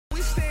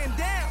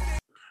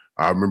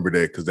I remember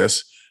that because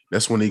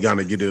that's when he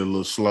gonna get it a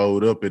little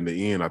slowed up in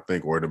the end, I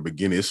think, or in the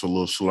beginning. It's a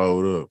little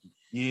slowed up.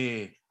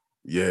 Yeah.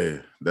 Yeah,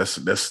 that's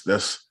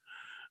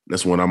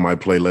when I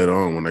might play later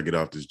on when I get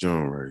off this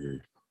joint right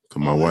here.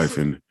 Cause my And wife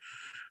listen, and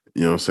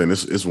you know what I'm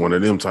saying, it's one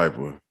of them type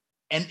of.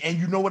 and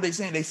you know what they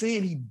saying? They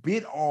saying he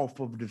bit off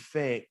of the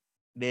fact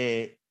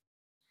that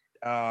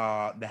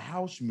the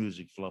house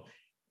music flow,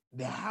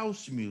 the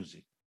house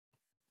music,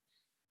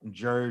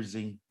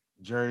 Jersey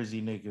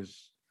niggas.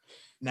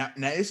 Now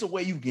it's a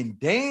way you can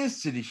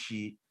dance to the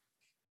shit.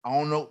 I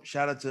don't know.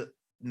 Shout out to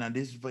now.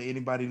 This is for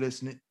anybody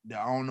listening.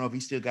 I don't know if he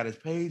still got his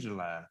page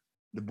alive.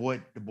 The boy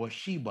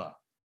Sheba.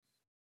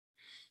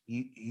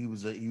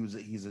 He's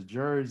a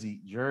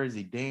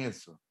Jersey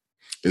dancer.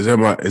 Is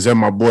that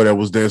my boy that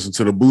was dancing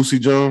to the Boosie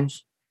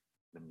Jones?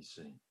 Let me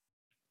see.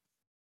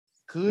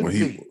 Could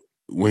be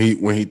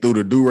when he threw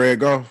the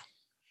do-rag off.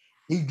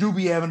 He do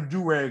be having a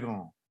do-rag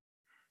on.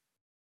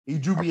 He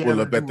do be having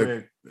a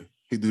do-rag.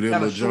 He do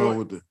that little John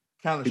with the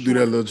kind of. He do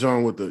that little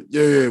John with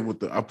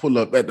the I pull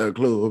up at the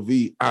club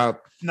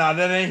Nah,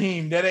 that ain't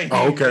him. That ain't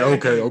him.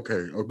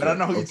 Okay. But I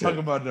know who you're talking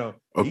about though.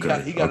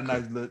 Okay, he got a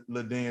nice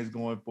little dance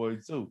going for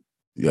it too.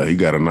 Yeah, he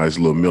got a nice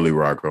little Millie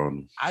Rock on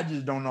him. I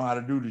just don't know how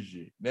to do this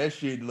shit. That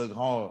shit look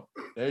hard.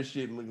 That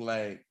shit look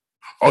like.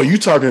 Oh, you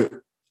talking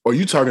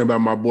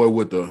about my boy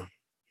with the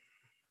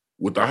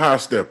high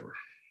stepper?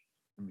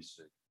 Let me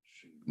see.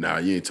 Nah,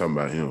 you ain't talking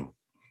about him.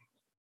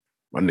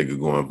 My nigga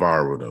going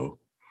viral though.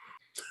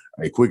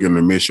 Hey, quick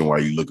intermission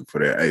while you looking for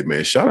that. Hey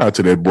man, shout out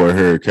to that boy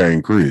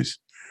Hurricane Chris.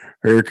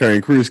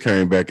 Hurricane Chris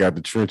came back out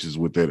the trenches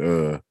with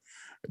that.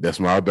 That's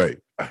my day.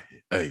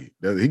 Hey,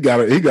 he got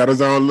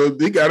his own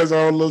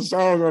little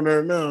song on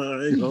there now.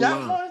 I ain't gonna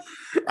lie.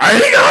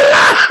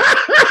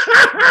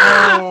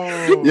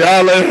 Oh.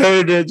 Y'all ain't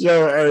heard that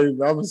joke. Hey, I'm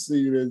gonna see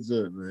you that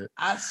joke, man.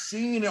 I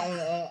seen it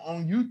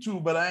on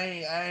YouTube, but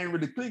I ain't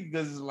really clicked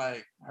because it's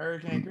like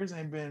Hurricane Chris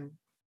ain't been.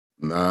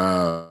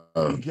 Nah,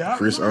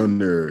 Chris on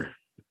there.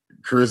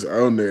 Chris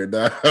on there,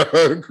 dog.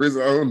 Chris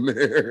on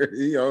there.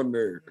 He on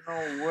there.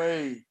 No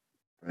way.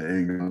 I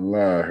ain't gonna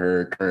lie,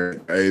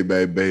 Hurricane. Hey,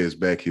 baby, is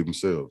back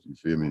himself. You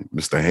feel me?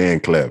 Mr.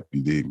 Handclap,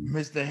 you dig me?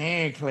 Mr.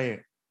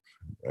 Handclap.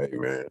 Hey,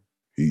 man.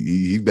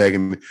 He back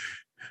in.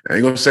 I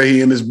ain't gonna say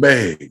he in his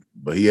bag,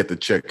 but he at the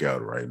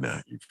checkout right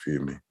now. You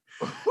feel me?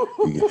 Yo,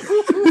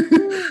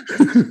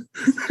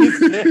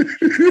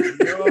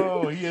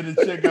 he had the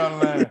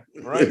checkout line.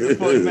 Right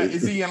before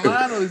is he in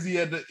line or is he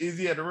at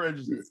the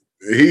register?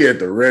 He at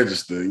the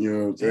register, you know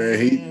what I'm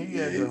saying? He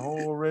had the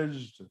whole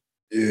register.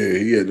 Yeah,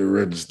 he had to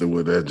register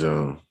with that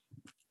John.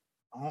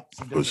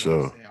 For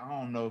sure. I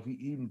don't know if he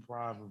even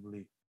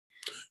probably.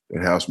 The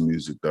house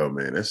music though,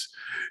 man. It's.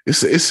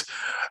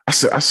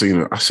 I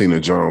seen a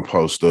John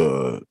post.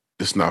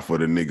 It's not for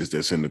the niggas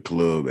that's in the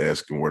club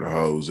asking where the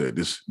hoes at.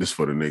 This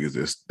for the niggas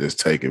that's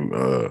taking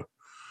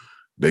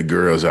their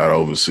girls out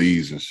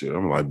overseas and shit.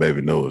 I'm like, baby,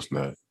 no, it's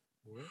not.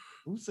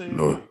 Who said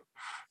no?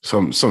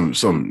 Some.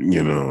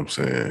 You know what I'm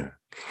saying?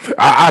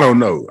 I don't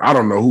know. I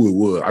don't know who it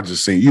was. I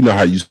just seen. You know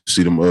how you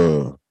see them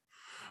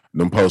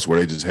posts where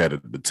they just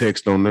had the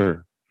text on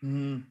there.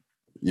 Mm-hmm.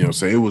 You know what I'm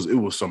saying? It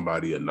was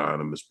somebody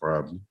anonymous,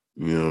 probably.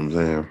 You know what I'm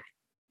saying?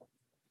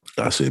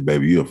 I said,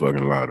 baby, you a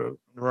fucking liar.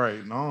 Right.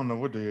 I don't know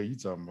what the hell you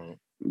talking about.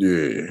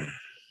 Yeah.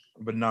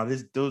 But no,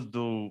 this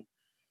dude,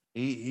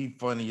 he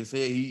funny as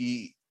hell.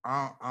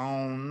 I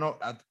don't know.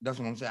 That's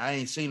what I'm saying. I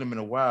ain't seen him in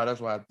a while. That's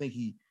why I think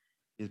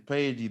his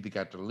page either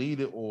got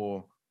deleted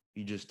or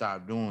he just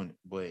stopped doing it.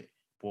 But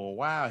for a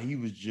while, he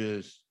was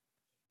just,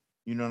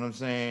 you know what I'm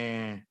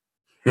saying,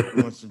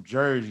 doing some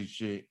Jersey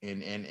shit,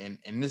 and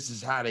this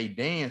is how they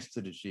dance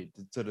to the shit,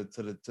 to the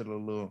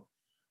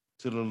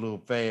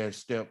little fast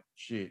step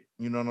shit.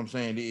 You know what I'm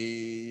saying?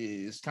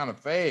 It's kind of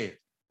fast,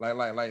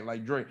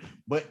 like Drake.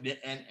 But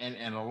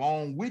and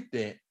along with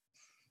that,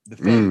 the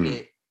fact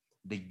that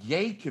the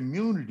gay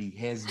community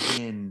has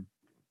been,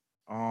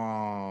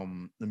 let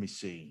me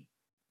see,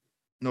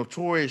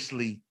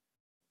 notoriously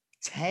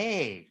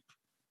tagged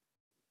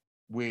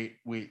with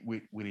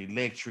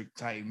electric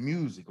type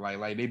music, like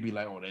they be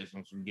like, oh, that's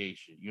some gay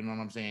shit. You know what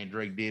I'm saying?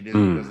 Drake did this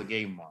because of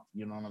Gay Month.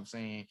 You know what I'm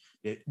saying?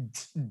 That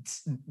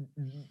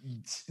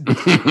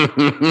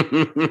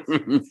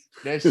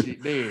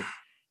shit there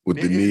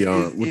with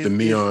the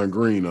neon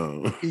green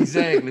on.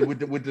 Exactly,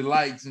 with the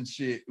lights and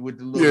shit, with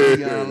the little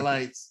neon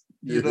lights.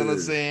 You know what I'm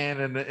saying?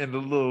 And the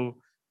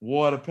little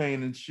water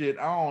paint and shit.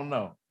 I don't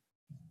know.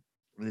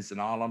 Listen,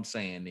 all I'm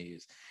saying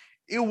is,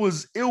 it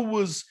was.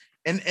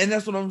 And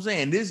that's what I'm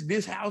saying.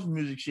 This house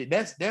music shit,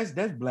 that's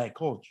black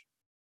culture.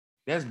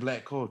 That's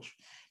black culture.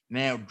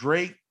 Now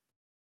Drake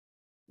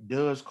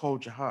does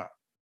culture hot.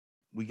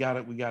 We gotta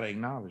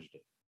acknowledge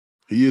that.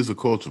 He is a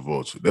culture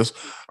vulture.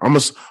 I'm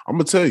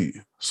gonna tell you.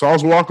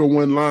 Sauce Walker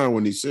went lying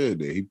when he said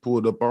that. He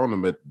pulled up on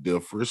him at Del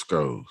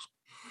Frisco's.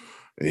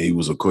 And he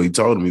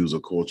told him he was a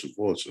culture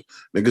vulture.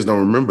 Niggas don't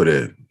remember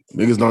that.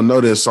 Niggas don't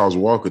know that Sauce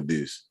Walker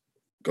diss.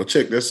 Go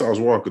check that Sauce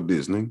Walker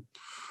diss, nigga.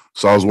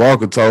 Sauce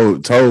Walker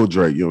told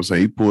Drake, you know what I'm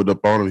saying? He pulled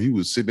up on him. He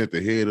was sitting at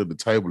the head of the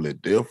table at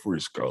Del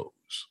Frisco's.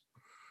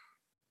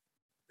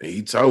 And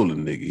he told the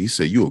nigga, he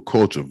said, "You a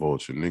culture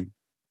vulture, nigga.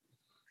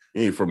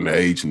 You ain't from the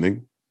H,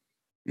 nigga.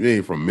 You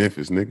ain't from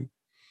Memphis, nigga.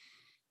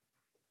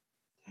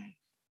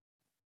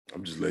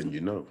 I'm just letting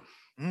you know.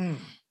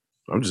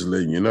 I'm just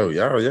letting you know.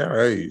 Y'all,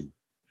 hey.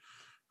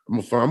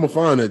 I'm gonna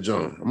find that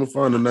John. I'm gonna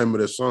find the name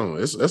of that song.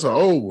 That's an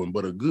old one,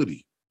 but a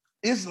goodie.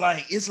 It's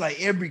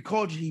like every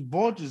culture he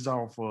vultures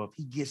off of,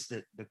 he gets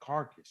the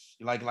carcass.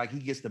 Like he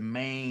gets the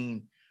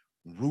main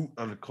root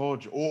of the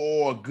culture,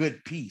 or a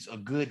good piece, a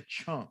good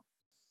chunk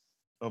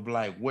of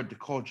like what the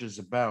culture is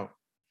about,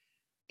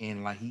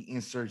 and like he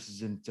inserts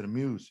it into the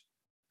music.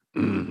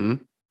 Mm-hmm.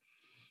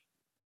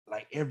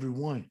 Like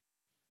everyone,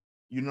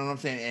 you know what I'm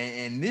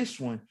saying? And this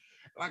one,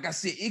 like I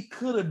said, it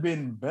could have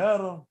been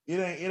better. It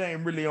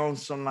ain't really on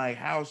some like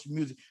house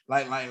music.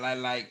 Like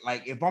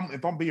if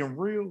I'm being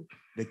real,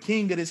 the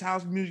king of this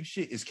house music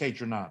shit is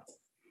Kaytranada.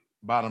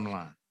 Bottom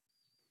line.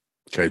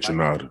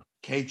 Kaytranada. Like,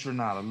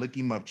 Kaytranada. Look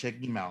him up,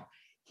 check him out.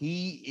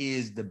 He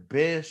is the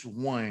best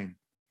one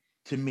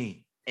to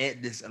me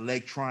at this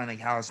electronic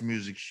house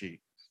music shit.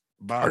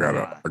 I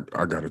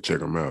gotta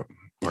check him out.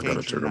 I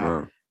gotta check him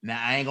out.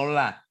 Now I ain't gonna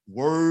lie.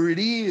 Word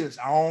is,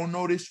 I don't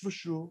know this for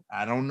sure.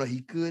 I don't know.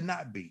 He could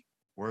not be.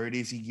 Word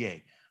is he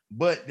gay.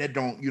 But that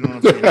don't, you know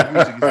what I'm saying? The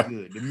music is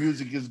good. The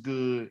music is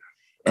good.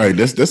 Hey,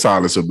 that's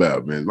all it's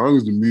about, man. As long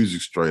as the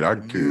music's straight, I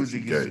can care.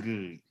 Music is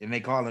good. And they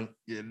call him,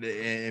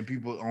 and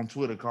people on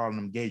Twitter calling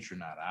him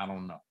Gaytranada. I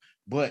don't know.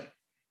 But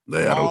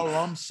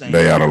I'm saying,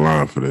 they out of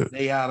line for that.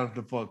 They out of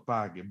the fuck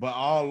pocket. But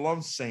all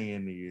I'm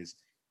saying is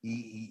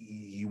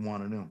he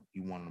one of them.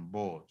 He one of them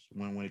boys.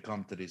 When it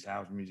comes to this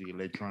house music,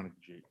 electronic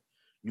shit.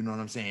 You know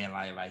what I'm saying?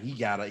 Like he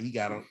got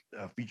a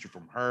feature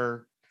from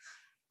her.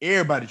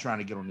 Everybody trying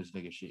to get on this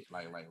nigga shit.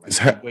 Like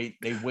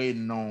they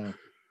waiting on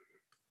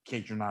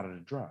Kaytranada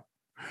to drop.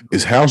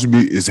 Is house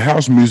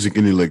music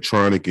and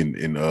electronic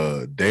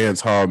and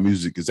dance hall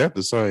music? Is that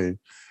the same?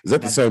 Is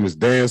that the same as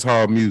dance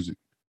hall music?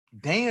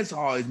 Dance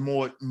hall is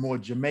more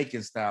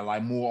Jamaican style,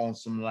 like more on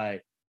some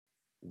like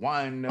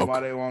one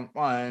nobody want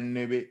one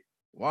maybe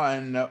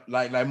one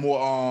like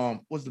more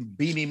what's the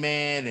Beanie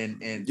Man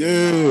and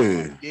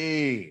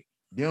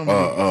them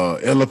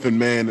Elephant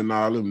Man and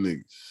all them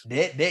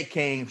niggas. That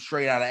came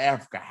straight out of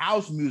Africa.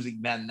 House music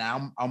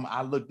now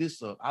I looked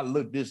this up.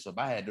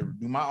 I had to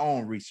do my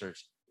own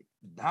research.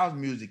 House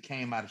music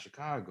came out of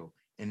Chicago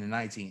in the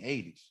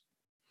 1980s.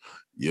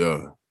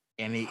 Yeah.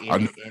 And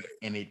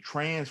it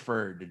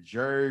transferred to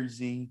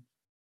Jersey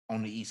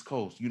on the East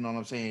Coast. You know what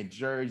I'm saying?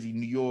 Jersey,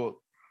 New York,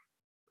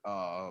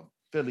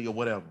 Philly, or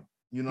whatever.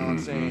 You know what I'm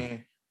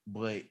saying?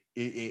 But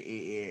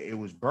it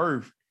was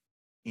birthed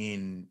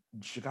in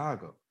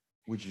Chicago,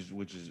 which is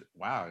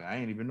wow. I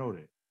ain't even know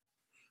that.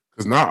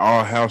 Because not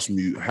all house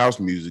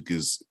music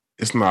is.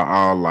 It's not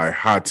all like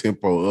high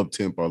tempo, up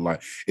tempo.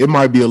 Like it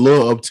might be a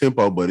little up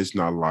tempo, but it's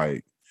not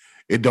like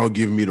it don't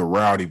give me the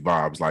rowdy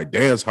vibes. Like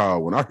dance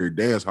hall. When I hear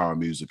dance hall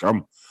music,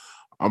 I'm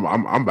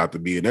about to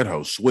be in that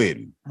house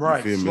sweating.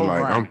 Right. You feel me?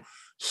 Like I'm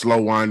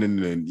slow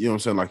winding and you know what I'm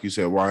saying? Like you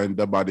said, wind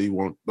the body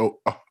won't all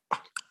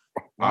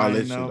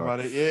that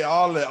shit. Yeah,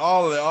 all that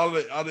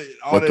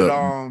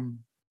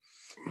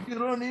you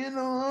don't need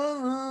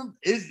no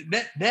is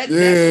that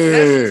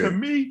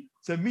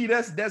to me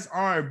that's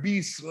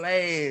R&B /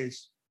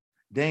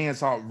 dance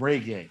hall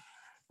reggae.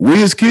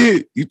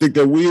 Wizkid, you think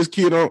that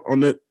Wizkid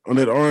on that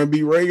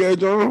R&B reggae,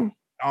 John?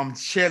 I'm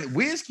chilling.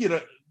 Wizkid,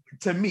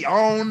 to me,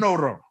 I don't know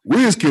though.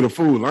 Wizkid a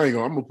fool. I'm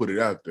gonna put it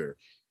out there.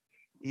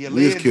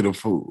 Wizkid a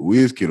fool.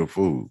 Wizkid a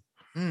fool.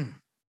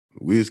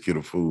 Wizkid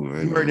a fool.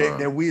 Man. You heard that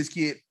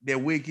Wizkid,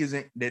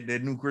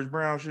 that new Chris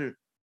Brown shit?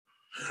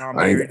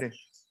 I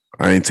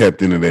ain't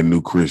tapped into that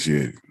new Chris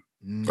yet.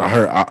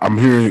 I'm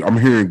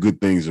hearing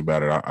good things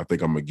about it. I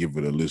think I'm gonna give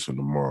it a listen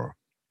tomorrow.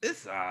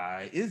 It's all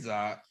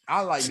right.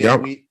 I like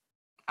that.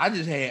 I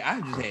just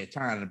had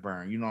time to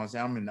burn. You know what I'm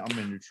saying? I'm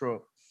in the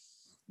truck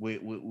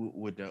with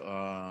the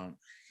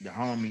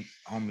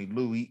homie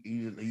Louis.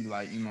 He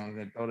like, you know what I'm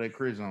saying, throw that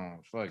Chris on.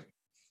 Fuck it.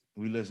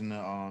 We listen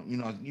to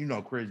you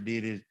know Chris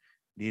did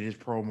his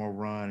promo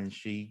run and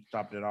she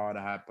stopped at all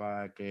the hot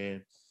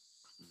podcast,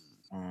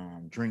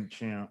 Drink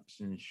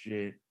Champs and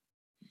shit,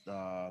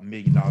 $1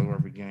 million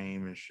worth of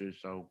game and shit.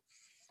 So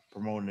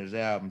promoting his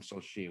album. So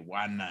shit,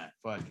 why not?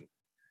 Fuck it.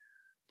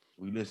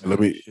 We listen to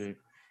this shit.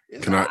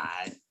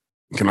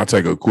 Can I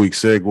take a quick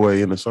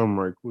segue into something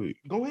right quick?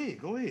 Go ahead.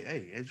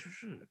 Hey, as you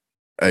should.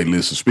 Hey,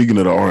 listen, speaking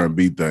of the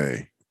R&B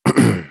thing,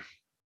 I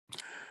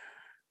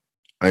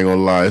ain't gonna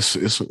lie, it's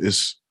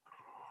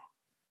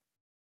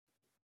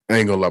I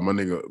ain't gonna lie,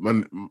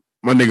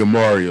 my nigga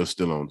Mario's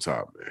still on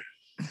top,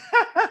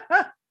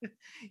 man.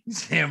 You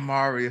saying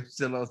Mario's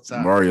still on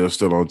top? Mario's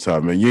still on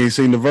top, man. You ain't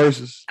seen the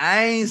verses?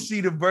 I ain't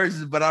see the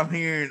verses, but I'm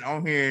hearing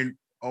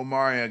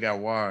Mario got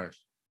wires.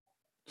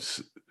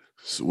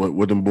 So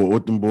what them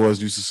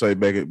boys used to say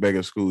back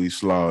at school? He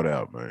slawed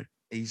out, man.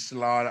 He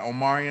slawed out.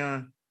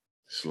 Omarion?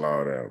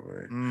 Slawed out,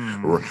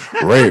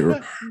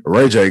 man.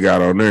 Ray J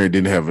got on there and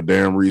didn't have a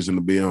damn reason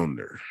to be on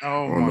there.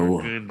 Oh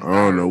my goodness. I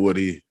don't know what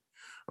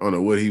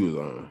he was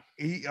on.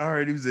 I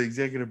heard he was the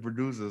executive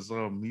producer or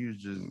something. He was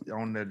just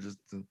on there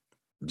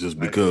just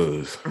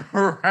because.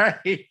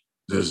 Right.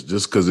 Just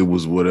because it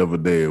was whatever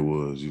day it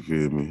was, you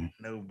feel me?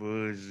 No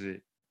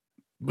bullshit.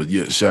 But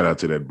yeah, shout out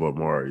to that boy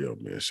Mario,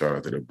 man. Shout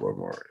out to that boy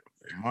Mario.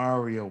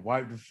 Mario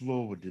wiped the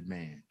floor with the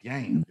man.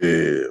 Damn.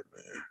 Yeah,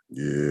 man.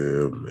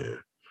 Yeah, man.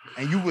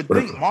 And you would But,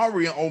 think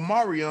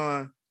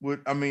Omarion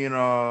would, I mean,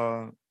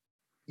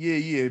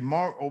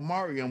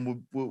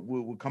 Omarion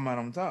would come out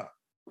on top.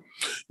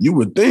 you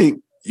would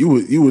think.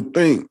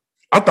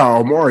 I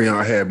thought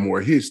Omarion had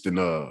more hits than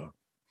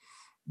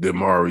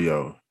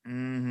Mario.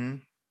 Mm-hmm.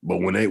 But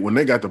when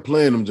they got to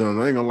playing them Jones,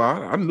 I ain't gonna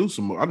lie, I knew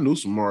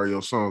some Mario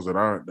songs that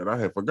I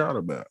had forgot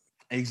about.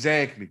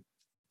 Exactly.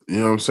 You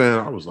know what I'm saying?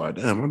 I was like,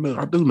 damn,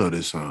 I do know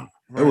this song.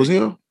 Right. That was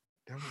him.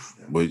 That was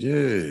them. But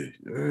yeah.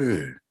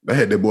 They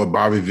had that boy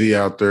Bobby V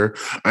out there.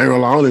 I ain't gonna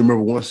lie, I only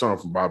remember one song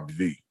from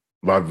Bobby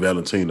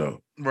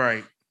Valentino.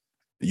 Right.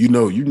 You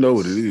know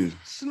what it is.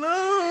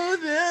 Slow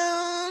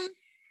down.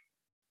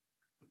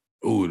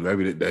 Oh,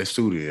 maybe that's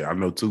two then. I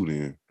know two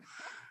then.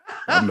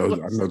 I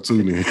know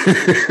two then.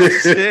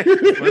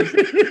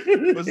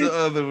 What's the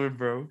other one,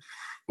 bro?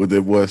 What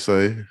that boy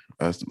say?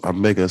 I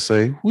make her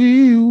say,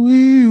 wee.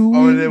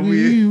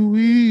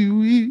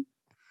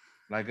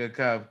 Like a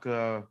cop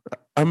car.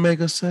 I make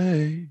her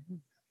say.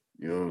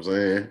 You know what I'm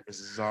saying? This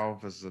is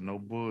officer, no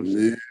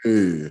bullshit.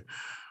 Yeah.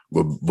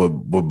 But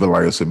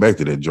like I said, back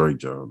to that Drake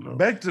John. No.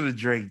 Back to the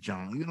Drake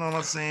John. You know what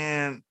I'm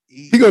saying?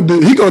 He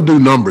gonna do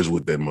numbers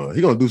with that mug.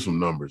 He gonna do some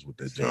numbers with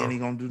that John. He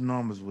gonna do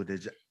numbers with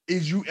that. Do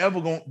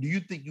you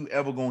think you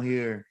ever gonna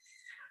hear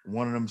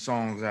one of them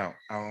songs out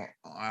on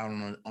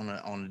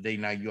a date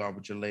night you are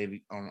with your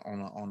lady on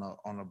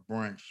a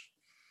brunch?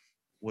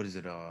 What is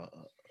it?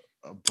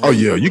 Oh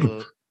yeah, you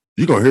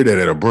gonna hear that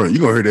at a brunch. You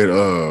gonna hear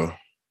that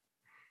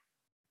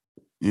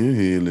you're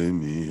healing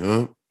me,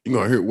 huh? You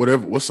gonna hear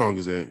what song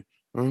is that?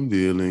 I'm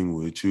dealing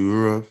with you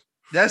rough.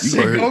 That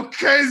shit go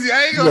crazy.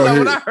 I ain't gonna lie.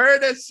 When I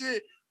heard that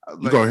shit,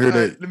 you gonna hear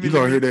that. You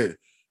gonna hear that.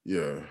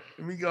 Yeah.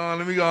 Let me go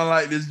on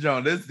like this,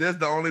 John. That's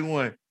the only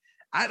one.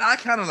 I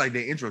kind of like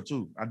the intro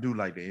too. I do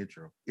like the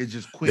intro. It's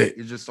just quick.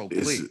 It's just so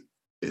quick.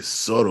 It's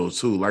subtle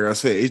too. Like I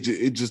said,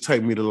 it just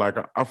take me to like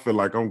I feel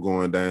like I'm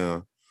going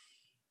down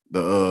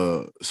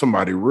the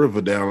somebody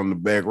river down on the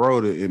back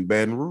road in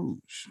Baton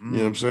Rouge. You know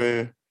what I'm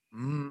saying?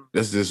 Mm.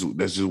 That's just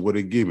what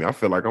it give me. I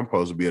feel like I'm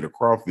supposed to be at a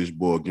crawfish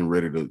boil getting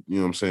ready to, you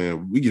know what I'm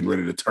saying? We getting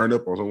ready to turn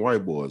up on some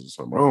white boys or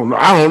something.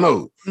 I don't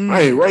know.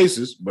 I ain't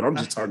racist, but I'm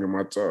just talking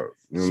my talk.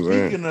 You know what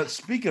I'm saying?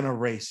 Speaking of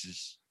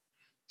racist,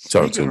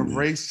 speaking of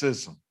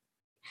racism.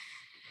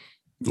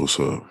 What's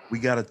up? We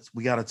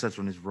gotta touch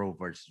on this Roe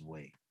versus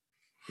Wade.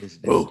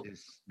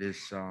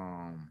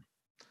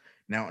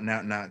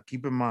 Now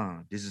keep in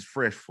mind, this is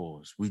fresh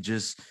for us.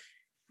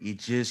 It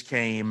just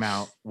came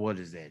out, what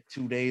is that,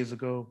 2 days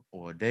ago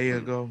or a day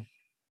ago,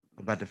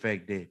 about the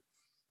fact that,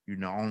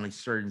 only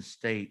certain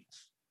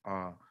states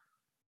are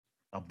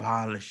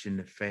abolishing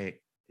the fact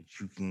that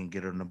you can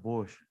get an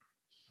abortion,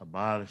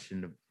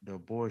 abolishing the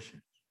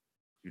abortions.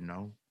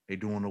 They're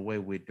doing away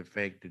with the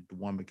fact that the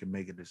woman can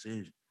make a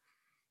decision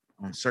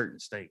on certain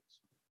states.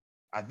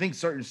 I think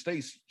certain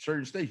states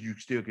you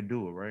still can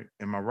do it, right?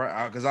 Am I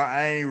right? Because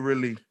I ain't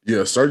really.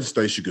 Yeah, certain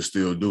states you can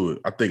still do it.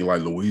 I think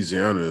like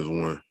Louisiana is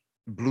one.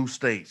 Blue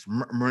states,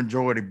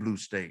 majority blue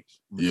states.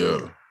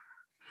 Majority. Yeah,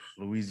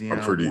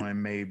 Louisiana one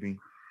maybe.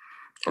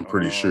 I'm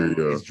pretty sure.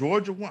 Yeah, is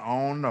Georgia one?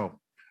 I don't know.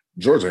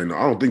 Georgia ain't.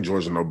 I don't think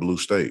Georgia no blue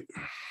state.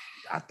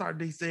 I thought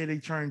they said they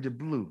turned to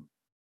blue.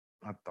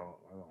 I don't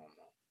know.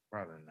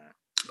 Probably not.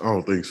 I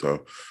don't think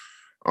so.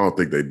 I don't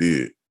think they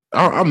did.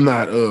 I'm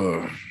not.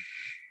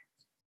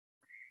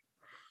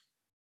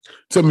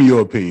 Tell me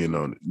your opinion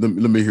on it.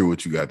 Let me hear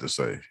what you got to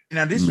say.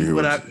 Now this is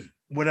what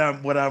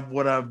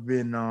I've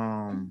been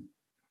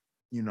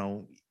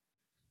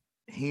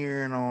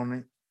hearing on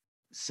it,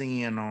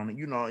 seeing on it,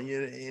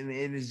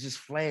 and it's just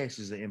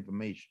flashes of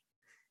information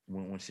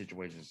when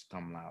situations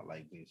come out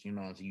like this, so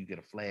you get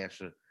a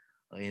flash of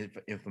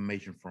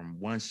information from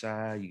one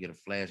side, you get a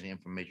flash of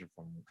information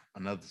from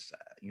another side,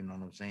 you know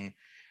what I'm saying?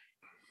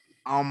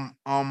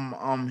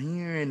 I'm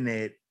hearing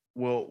that,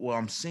 well,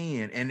 I'm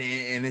seeing, and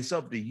it's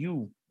up to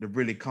you to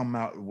really come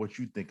out with what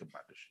you think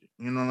about this shit,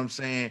 you know what I'm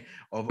saying,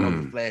 of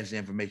the flash of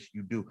information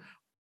you do.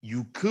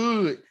 You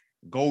could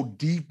go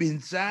deep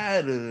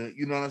inside of it,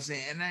 you know what I'm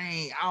saying? And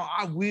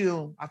I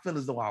feel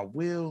as though I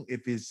will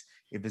if it's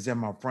at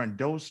my front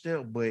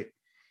doorstep, but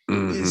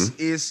it's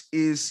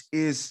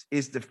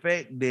the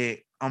fact that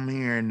I'm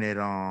hearing that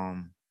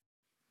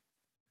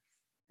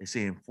they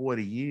say in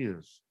 40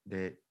 years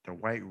that the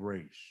white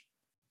race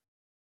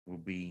will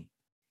be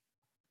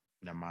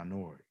the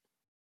minority.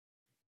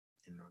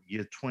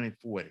 Year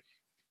 2040.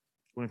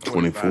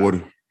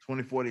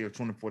 2040 or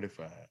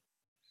 2045.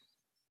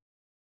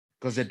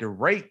 Because at the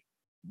rate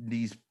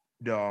the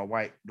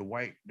white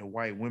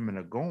women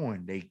are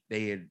going, they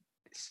had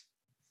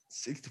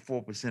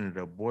 64% of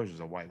the abortions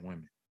are white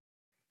women.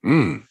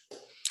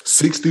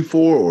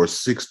 64 or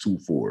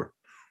 624?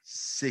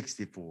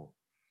 64.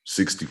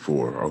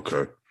 64.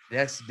 Okay.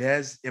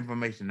 That's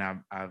information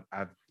I've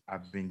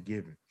been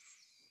given.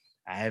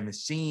 I haven't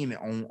seen it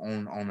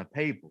on the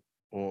paper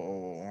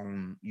or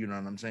on, you know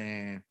what I'm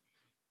saying.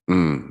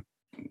 Mm.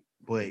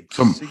 But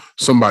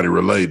Somebody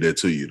relayed that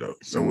to you though.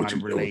 Somebody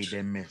relayed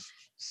that message.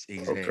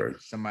 Exactly. Okay.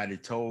 Somebody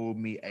told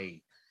me,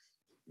 hey,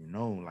 you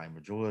know, like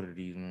majority of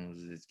these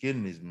ones that's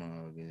getting this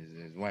mug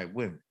is white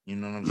women. You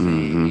know what I'm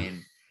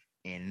saying?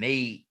 And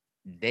they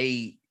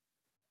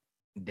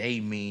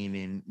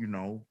meaning, you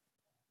know,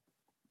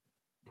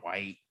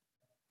 white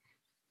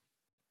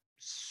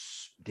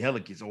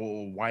delegates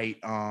or white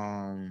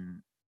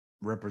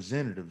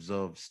representatives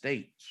of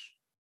states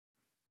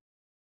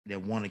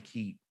that want to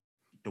keep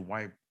the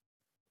white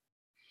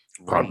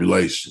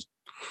population.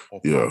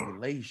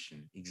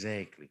 Population,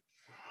 exactly.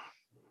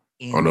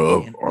 On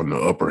the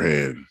upper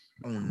hand,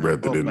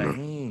 rather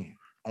than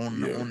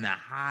on the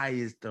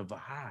highest of a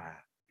high.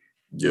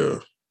 Yeah.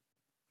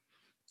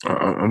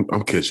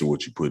 I'm catching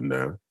what you're putting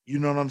down. You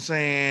know what I'm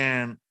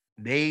saying?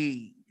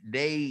 They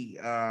really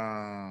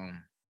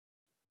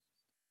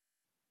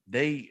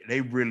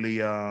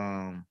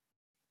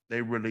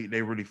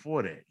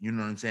for that. You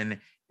know what I'm saying?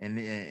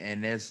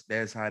 And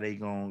that's how they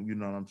gonna, you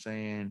know what I'm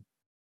saying,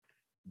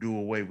 do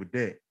away with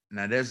that.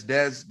 Now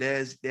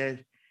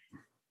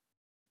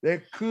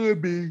that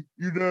could be,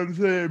 you know what I'm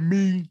saying,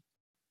 me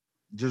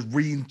just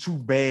reading too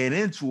bad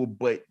into it.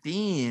 But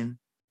then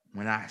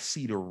when I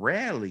see the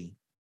rally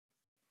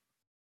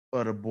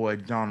of the boy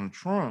Donald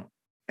Trump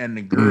and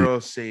the girl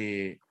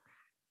said,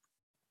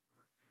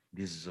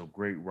 this is a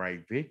great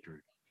right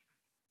victory.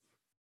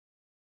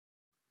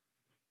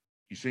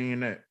 You seeing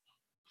that?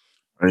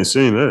 I ain't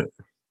seen that.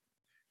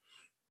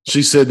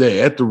 She said that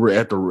at the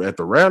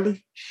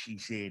rally? She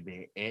said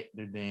that at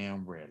the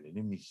damn rally.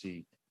 Let me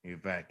see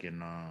if I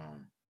can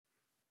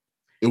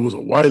It was a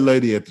white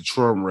lady at the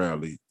Trump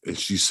rally, and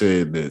she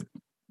said that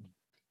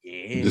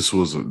this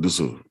is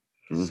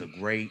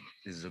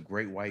a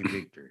great white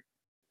victory.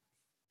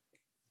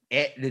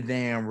 At the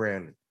damn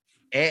rally.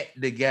 At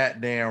the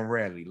goddamn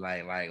rally.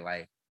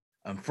 Like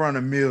in front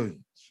of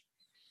millions.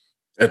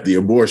 At the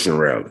abortion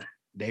rally.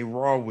 They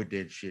raw with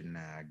that shit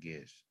now, I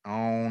guess. I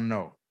don't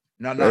know.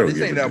 No, this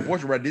ain't the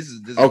abortion rally. This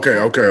is okay.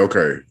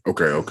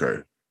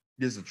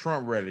 This is a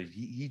Trump rally.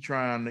 He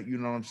trying to, you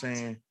know what I'm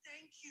saying?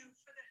 Thank you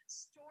for that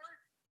story.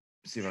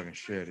 See if I can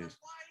share this.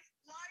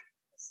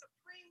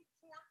 Supreme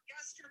Court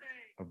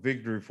yesterday. A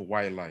victory for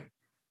white life.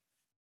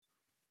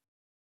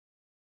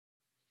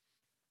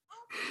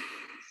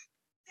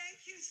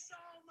 Thank you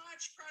so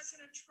much,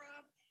 President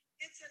Trump.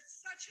 It's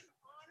such an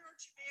honor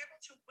to be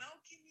able to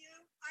welcome you.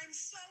 I'm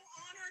so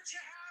honored to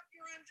have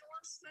your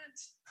endorsement,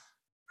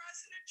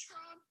 President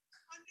Trump,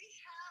 on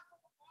behalf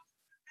of all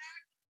the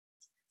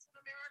Americans in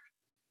America.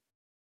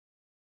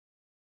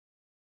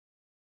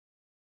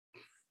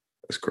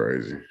 That's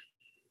crazy.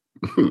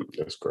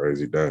 That's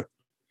crazy, Doc.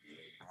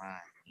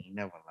 He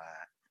never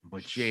lied.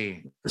 But yeah,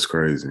 it's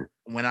crazy.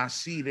 When I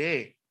see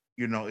that,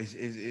 you know,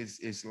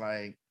 it's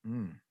like,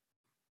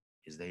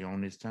 is they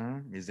on this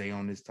time? Is they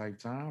on this type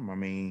time? I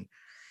mean,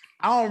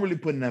 I don't really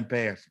put nothing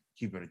past them.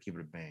 Keep it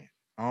a band.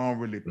 I don't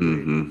really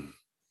put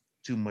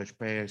too much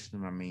past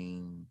them. I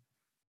mean,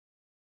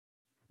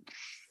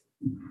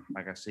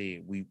 like I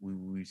said,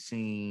 we've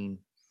seen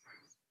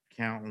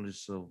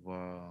countless of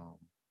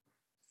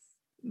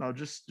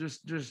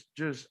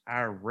just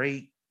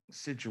irate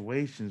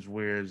situations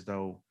where as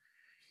though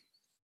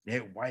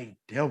that white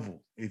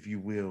devil, if you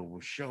will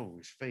show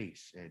his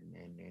face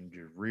and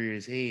just rear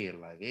his head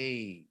like,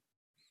 hey,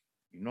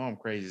 you know I'm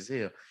crazy as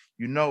hell.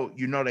 You know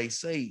they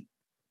say,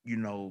 you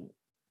know,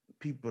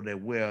 people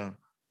that wear,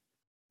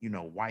 you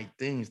know, white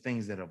things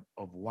that are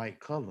of white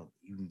color,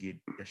 you can get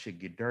that shit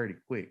get dirty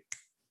quick.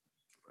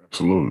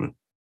 Absolutely.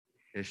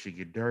 That shit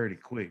get dirty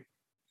quick.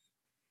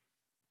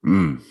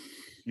 You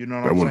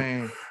know what I'm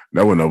saying?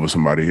 That went over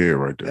somebody's head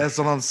right there. That's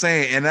what I'm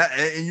saying.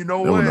 And you know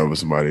what? That went over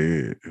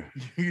somebody's head.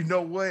 You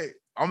know what?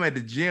 I'm at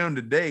the gym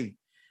today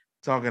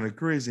talking to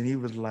Chris, and he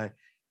was like,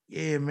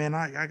 yeah, man,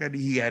 I got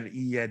he had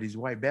these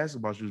white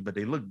basketball shoes, but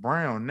they look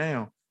brown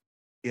now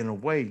in a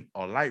way,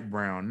 or light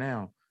brown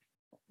now.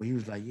 But he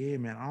was like, yeah,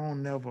 man, I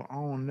don't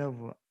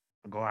never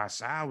go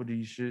outside with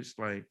these shits.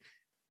 Like,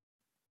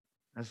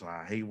 that's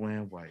why I hate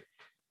wearing white.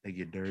 They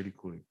get dirty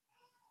quick.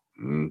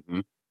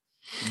 He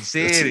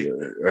said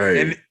it.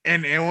 Hey.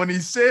 And when he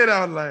said,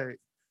 I was like,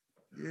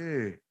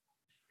 yeah.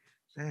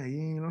 Damn,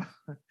 you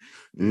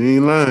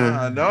ain't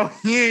lying. No,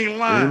 he ain't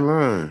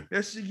lying.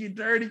 That shit get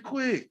dirty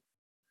quick.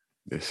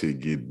 That shit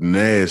get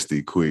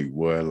nasty quick,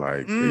 boy.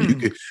 Like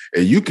and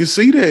you can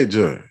see that,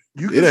 John.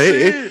 You can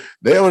see it.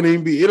 They don't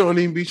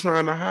even be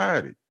trying to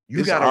hide it.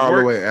 It's gotta all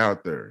the way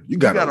out there. You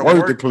gotta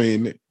work to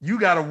clean it. You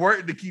gotta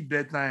work to keep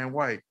that thing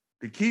white.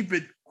 To keep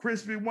it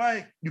crispy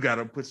white, you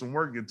gotta put some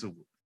work into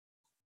it.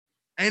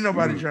 Ain't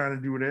nobody trying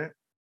to do that.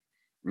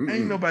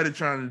 Ain't nobody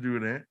trying to do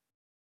that.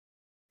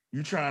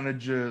 You trying to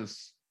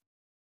just,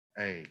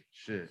 hey,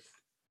 shit.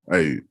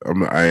 Hey, I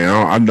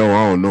know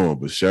I don't know him,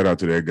 but shout out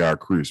to that guy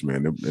Chris,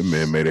 man. That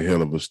man made a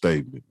hell of a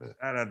statement, man.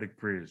 Shout out to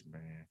Chris,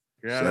 man.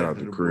 Shout out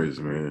to Chris,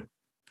 man.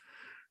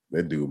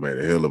 That dude made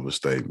a hell of a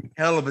statement.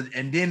 Hell of a,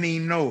 and didn't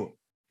even know it.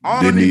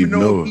 I Didn't don't even even know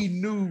know if it. he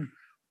knew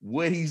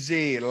what he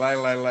said. Like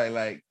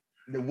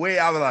the way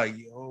I was like,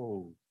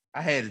 yo,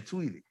 I had to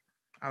tweet it.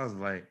 I was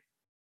like,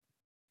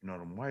 you know,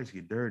 them whites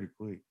get dirty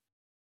quick.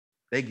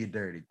 They get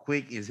dirty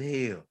quick as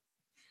hell.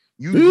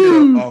 You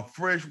get a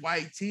fresh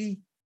white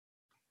tee.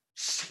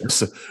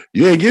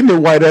 You ain't getting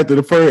it white after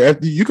the first.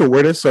 After you can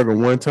wear that sucker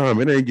one time,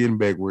 it ain't getting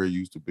back where it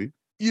used to be.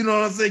 You know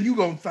what I'm saying? You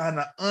gonna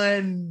find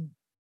an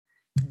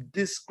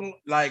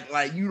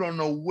like you don't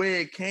know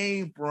where it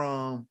came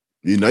from.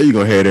 You know you're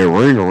gonna have that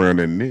ring around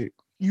that neck.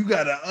 You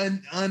got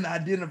an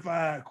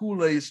unidentified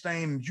Kool-Aid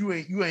stain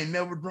that you ain't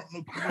never drunk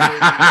no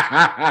Kool-Aid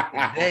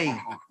today,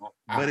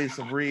 but it's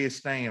a red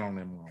stain on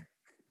them.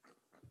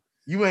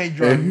 You ain't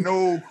drunk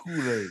no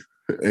Kool-Aid.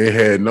 It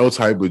had no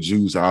type of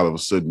juice. All of a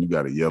sudden, you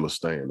got a yellow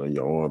stain on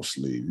your arm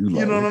sleeve. You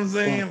know what I'm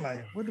saying?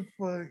 Like, what the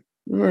fuck?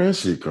 Where that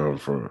shit come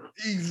from?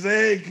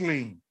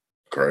 Exactly.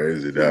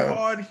 Crazy, it's dog.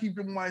 Hard to keep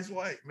them whites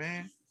white,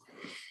 man.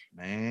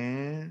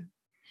 Man,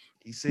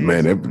 he said,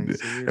 man,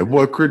 that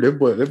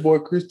boy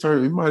Chris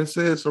Turner, he might have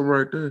said something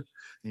right there.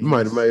 He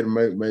might have made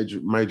a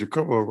major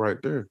come up right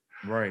there.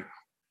 Right.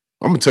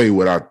 I'm gonna tell you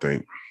what I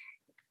think.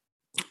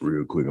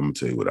 Real quick, I'm gonna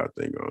tell you what I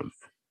think on it.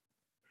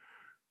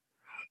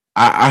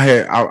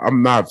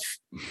 I'm not.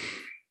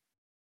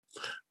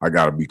 I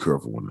gotta be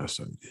careful when I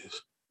say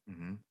this.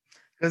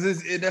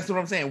 Because that's what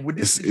I'm saying. With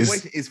this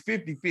situation, it's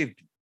 50-50.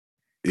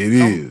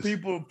 Some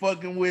people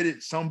fucking with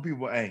it, some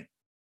people ain't.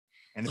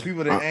 And the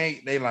people that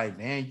ain't, they like,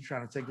 damn, you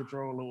trying to take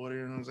control or whatever,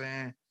 you know what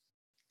I'm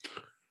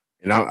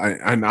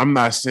saying? And I'm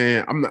not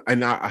saying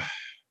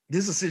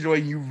this is a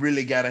situation you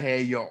really gotta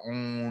have your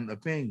own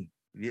opinion.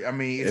 I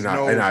mean, you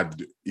know what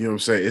I'm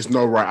saying? It's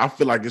no right. I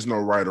feel like it's no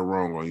right or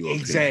wrong on your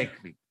opinion.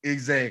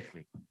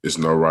 Exactly. It's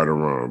no right or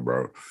wrong,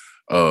 bro.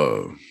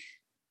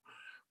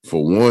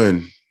 For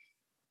one,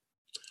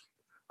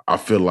 I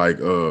feel like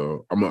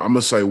I'm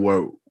gonna say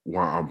why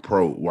I'm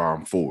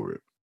for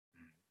it,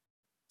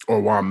 or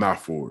why I'm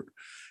not for it.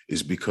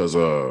 It's because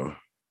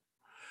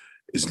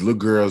it's little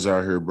girls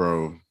out here,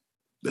 bro,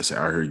 that's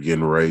out here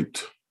getting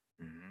raped.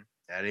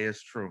 That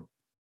is true.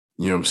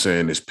 You know what I'm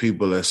saying? There's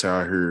people that's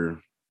out here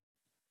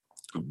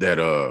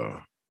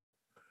that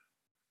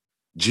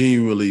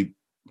genuinely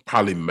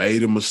probably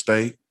made a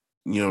mistake.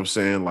 You know what I'm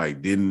saying?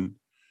 Like didn't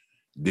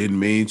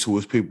mean to.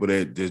 It's people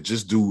that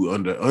just do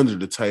under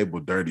the table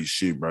dirty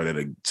shit, bro,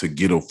 to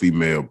get a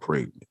female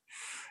pregnant.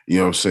 You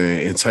know what I'm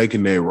saying? And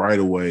taking that right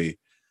away,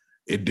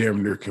 it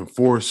damn near can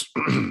force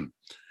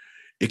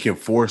it can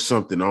force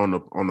something on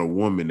a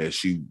woman that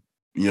she,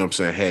 you know what I'm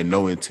saying, had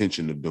no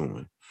intention of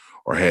doing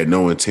or had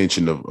no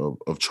intention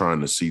of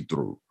trying to see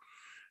through.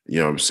 You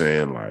know what I'm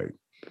saying? Like,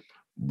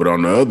 but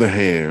on the other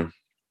hand,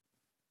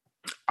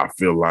 I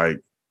feel like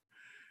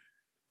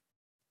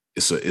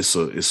it's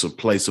a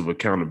place of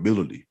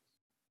accountability,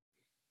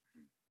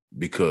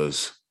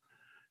 because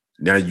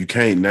now you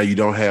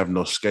don't have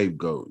no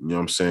scapegoat. You know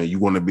what I'm saying? You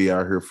want to be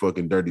out here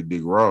fucking dirty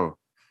dick raw.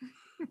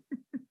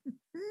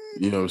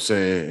 You know what I'm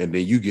saying? And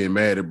then you get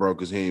mad at bro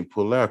because he ain't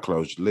pull out,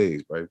 close your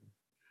legs, baby.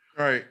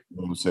 Right. You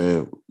know what I'm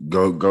saying?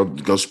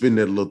 Go spend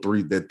that little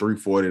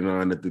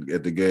 $3.49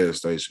 at the gas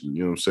station.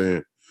 You know what I'm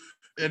saying?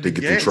 To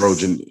get the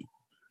Trojan.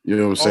 You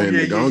know what I'm saying?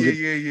 You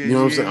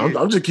know what I'm saying?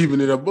 I'm just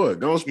keeping it up, but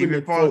don't spend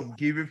it.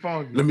 Keep it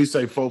funky. Let me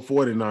say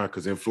 $4.49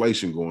 because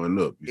inflation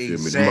going up. You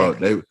feel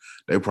me?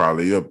 They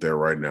probably up there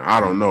right now. I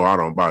don't know. I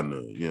don't buy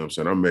none. You know what I'm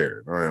saying? I'm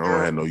married. I don't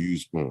have no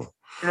use for them.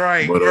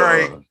 Right. But,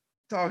 right.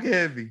 Talk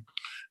heavy.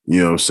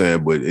 You know what I'm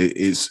saying? But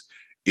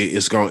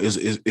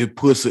it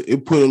put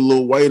a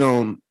little weight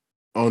on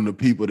the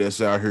people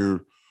that's out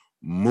here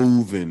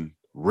moving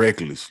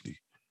recklessly.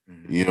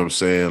 You know what I'm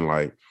saying?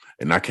 Like,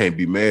 and I can't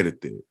be mad at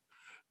that,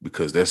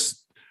 because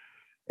that's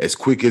as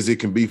quick as it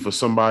can be for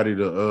somebody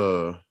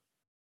to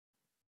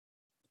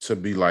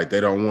be like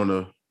they don't want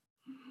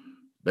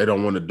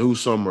to do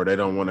something, or they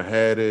don't want to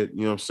have it,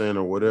 you know what I'm saying,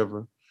 or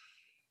whatever.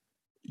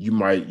 You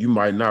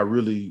might not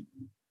really,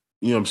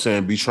 you know what I'm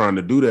saying, be trying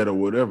to do that or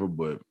whatever,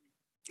 but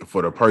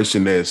for the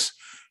person that's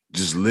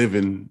just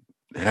living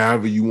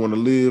however you want to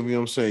live, you know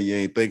what I'm saying, you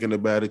ain't thinking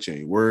about it, you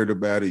ain't worried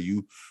about it,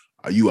 you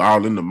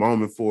all in the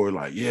moment for it,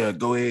 like, yeah,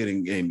 go ahead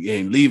and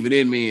leave it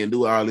in me and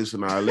do all this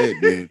and all that,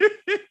 then.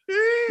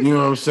 You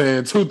know what I'm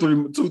saying?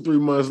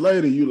 2-3 months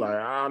later, you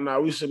like,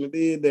 no, we shouldn't have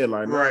did that.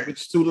 Like, right.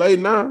 It's too late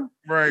now.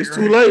 Right. It's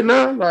too late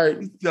now.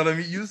 Like, you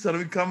telling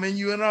me come in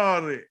you and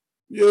all that.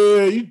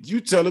 Yeah,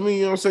 you telling me,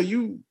 you know what I'm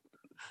saying?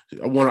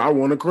 I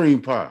want a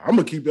cream pie. I'm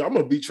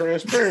gonna be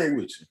transparent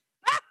with you.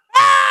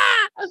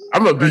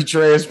 I'm gonna be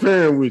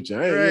transparent with you.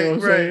 You know what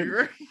I'm saying?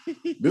 Right.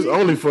 This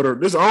only for the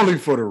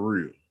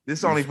real.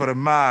 This only for the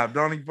mob,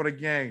 only for the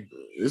gang.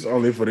 It's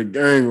only for the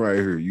gang right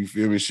here. You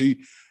feel me? She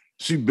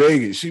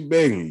begging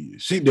you.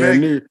 She damn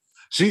near.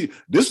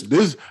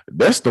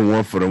 That's the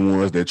one for the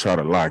ones that try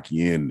to lock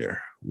you in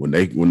there. When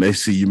they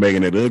see you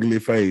making that ugly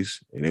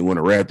face and they want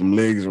to wrap them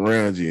legs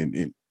around you and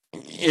you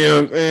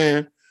know what I'm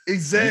saying?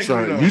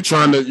 Exactly. You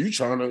trying to, you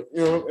know what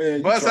I'm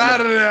saying? Bust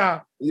out of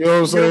there. You know what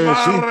I'm saying?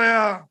 Out of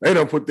there. They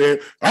don't put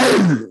that.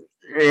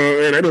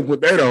 And they don't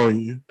put that on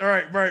you.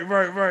 Right.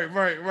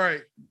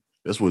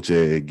 That's what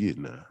your head get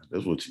now.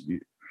 That's what you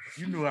get.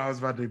 You knew I was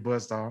about to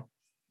bust off.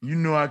 You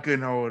knew I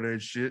couldn't hold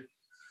that shit.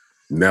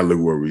 Now look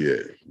where we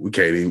at. We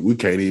can't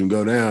even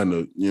go down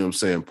to, you know what I'm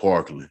saying,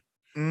 Parkland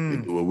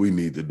and do what we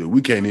need to do.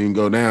 We can't even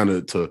go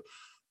down to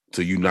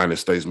United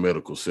States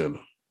Medical Center.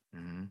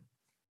 Mm-hmm.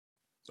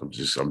 I'm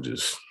just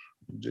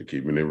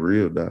keeping it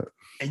real, Doc.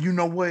 And you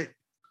know what?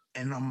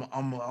 And I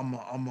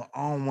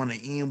don't want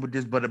to end with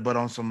this, but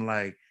on some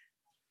like,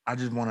 I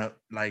just want to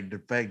like the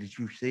fact that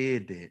you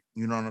said that.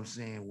 You know what I'm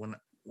saying?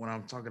 When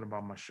I'm talking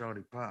about my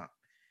shorty Pop,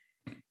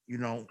 you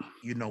know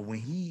when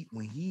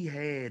he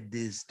had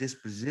this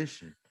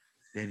disposition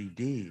that he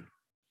did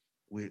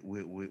with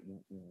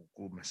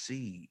my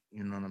seed,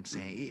 you know what I'm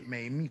saying? It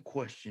made me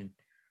question: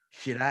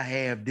 should I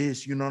have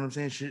this? You know what I'm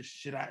saying?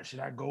 Should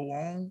I go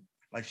on?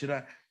 Like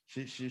should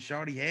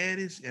Shorty have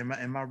this?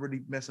 Am I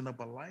really messing up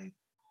a life?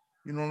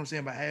 You know what I'm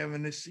saying, by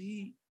having this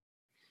seed?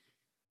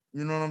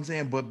 You know what I'm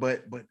saying? But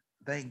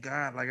thank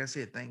God, like I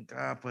said, thank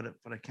God for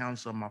the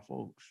counsel of my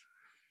folks,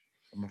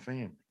 of my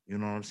family. You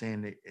know what I'm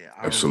saying?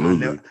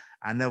 Absolutely.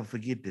 I never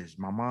forget this.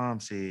 My mom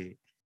said,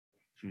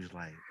 she was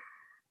like,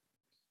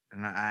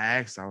 and I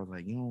asked her, I was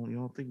like, you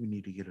don't think we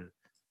need to get an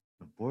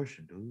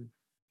abortion, dude?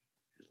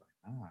 She's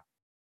like, nah.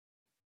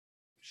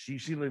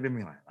 She looked at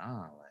me like,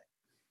 nah, like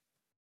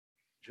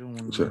you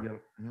don't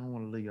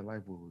want to live your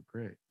life with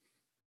regret.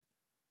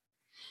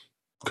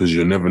 Because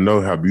you'll never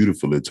know how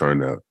beautiful it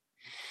turned out.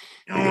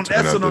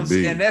 That's what I'm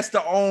saying. That's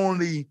the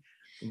only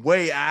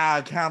way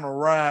I kind of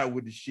ride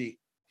with the shit.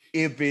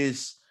 If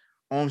it's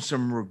on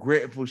some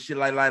regretful shit,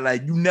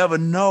 like you never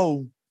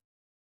know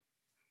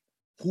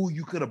who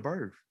you could have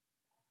birthed.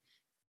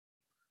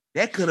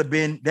 That could have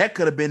been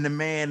the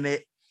man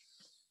that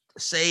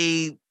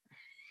saved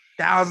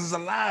thousands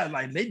of lives.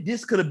 Like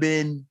this could have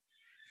been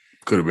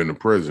the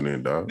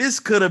president, dog. This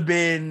could have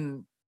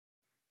been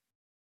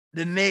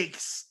the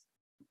next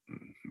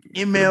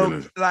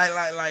ML,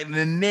 like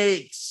the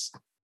next.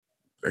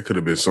 That could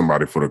have been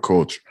somebody for the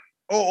culture.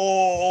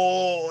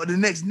 Or the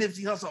next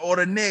Nipsey Hussle, or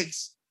the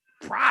next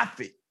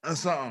Prophet or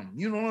something.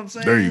 You know what I'm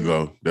saying? There you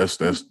go. That's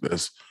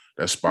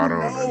spot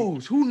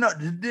on. Who knows?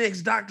 The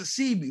next Dr.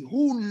 Sebi.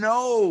 Who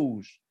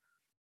knows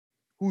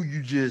who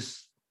you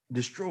just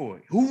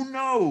destroyed? Who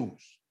knows?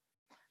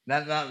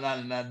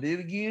 Now, did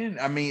again?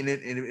 I mean,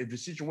 if the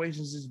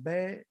situations is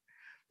bad,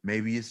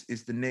 maybe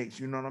it's the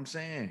next. You know what I'm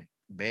saying?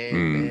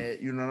 Bad.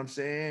 You know what I'm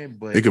saying?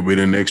 But it could be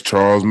the next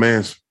Charles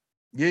Manson.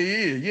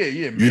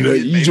 Yeah.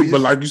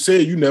 But like you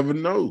said, you never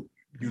know.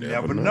 You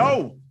never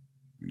know.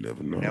 You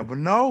never know. You never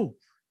know.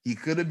 He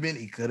could have been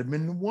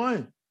the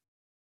one.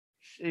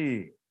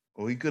 Shit.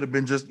 Or he could have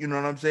been just, you know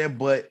what I'm saying?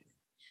 But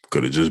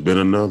could have just been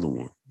another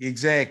one.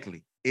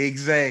 Exactly.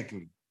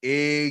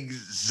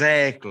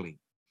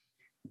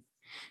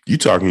 You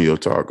talking your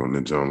talk on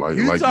the John, like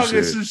you talking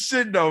you said. some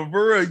shit though,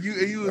 bro.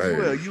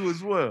 You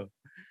as well.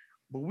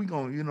 But we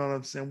gonna, you know what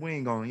I'm saying? We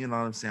ain't gonna, you know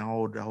what I'm saying,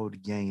 hold the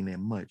gang that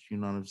much. You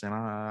know what I'm saying?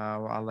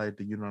 I like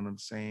to, you know what I'm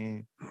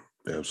saying?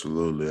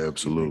 Absolutely.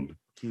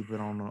 Keep it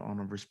on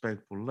a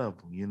respectful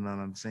level. You know what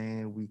I'm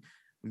saying? We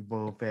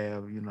both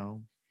have, you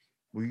know,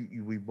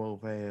 we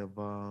both have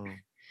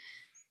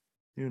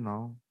you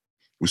know.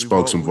 We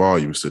spoke some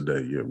volumes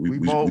today. Yeah. We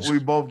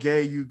both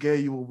gave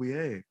you what we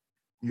had.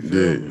 You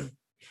feel me?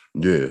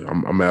 Yeah.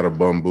 I'm out of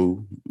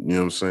bamboo. You know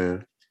what I'm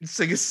saying? This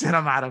nigga said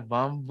I'm out of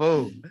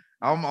bamboo.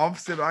 I'm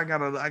still. I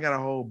got a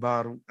whole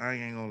bottle. I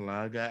ain't gonna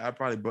lie. I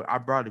probably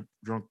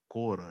drunk a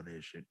quarter of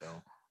that shit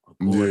though.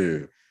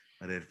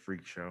 Of that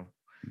freak show.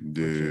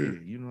 Yeah.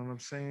 You know what I'm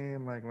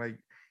saying? Like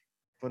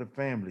for the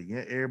family.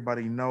 Yeah,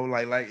 everybody know.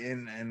 Like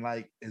and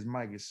like as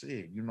Mike has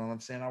said. You know what I'm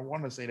saying? I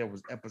want to say that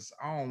was episode.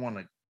 I don't want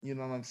to. You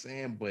know what I'm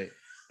saying? But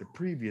the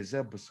previous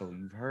episode,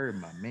 you've heard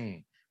my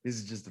man. This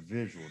is just a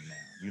visual now.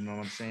 You know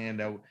what I'm saying?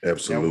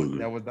 Absolutely.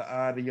 That was the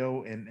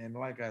audio, and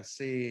like I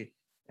said,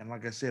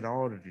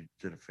 all to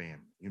the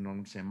family. You know what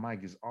I'm saying?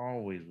 Mike is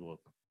always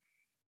welcome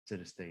to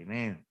the state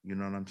and you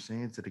know what I'm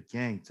saying, to the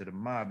gang, to the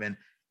mob, and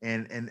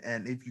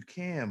if you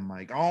can,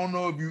 Mike. I don't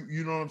know if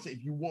you know what I'm saying.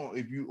 If you want,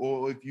 if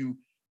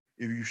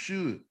you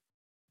should,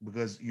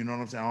 because you know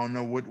what I'm saying. I don't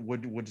know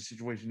what the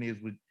situation is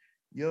with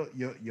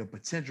your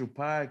potential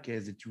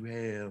podcast that you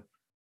have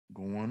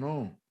going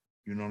on.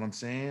 You know what I'm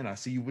saying? I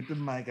see you with the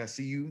mic. I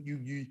see you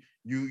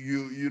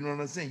know what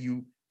I'm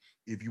saying?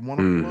 If you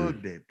want to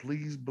plug that,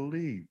 please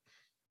believe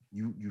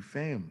you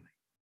family.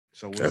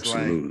 So it's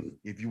absolutely. Like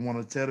if you want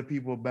to tell the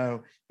people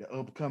about the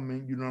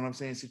upcoming, you know what I'm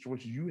saying,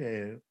 situation you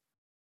have,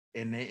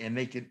 and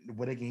they can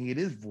hear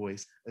this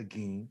voice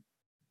again,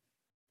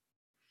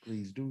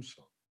 please do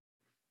so.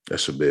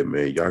 That's a bit,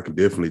 man. Y'all can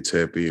definitely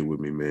tap in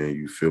with me, man.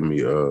 You feel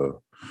me?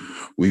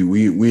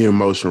 We in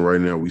motion right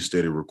now. We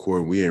steady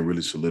recording. We ain't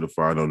really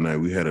solidified on that.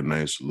 We had a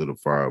name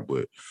solidified,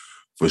 but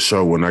for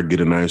sure, when I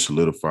get a name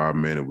solidified,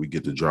 man, and we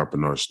get to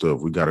dropping our stuff,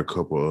 we got a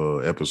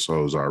couple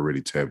episodes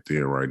already tapped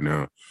in right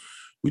now.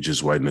 We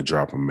just waiting to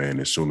drop them,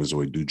 man. As soon as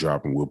we do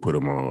drop them, we'll put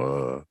them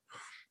on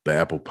the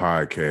Apple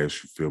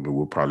Podcast. You feel me?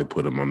 We'll probably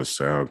put them on the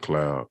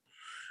SoundCloud.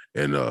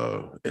 And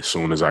as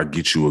soon as I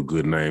get you a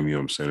good name, you know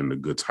what I'm saying, and a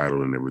good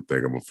title and everything,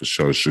 I'm gonna for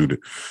sure shoot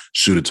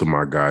it to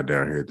my guy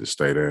down here to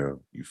stay down.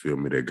 You feel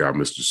me? That guy,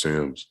 Mr.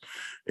 Sims.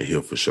 And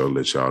he'll for sure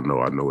let y'all know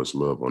I know it's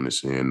love on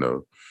this end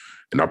though.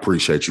 And I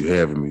appreciate you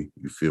having me.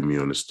 You feel me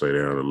on the stay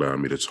down,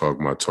 allowing me to talk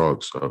my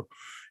talk. So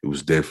it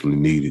was definitely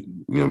needed.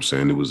 You know what I'm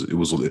saying? It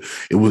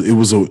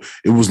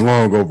was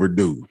long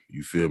overdue.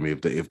 You feel me?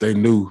 If they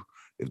knew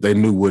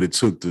what it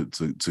took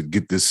to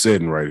get this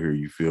setting right here,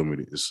 you feel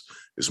me?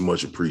 It's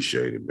much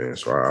appreciated, man.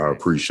 So I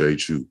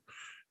appreciate you.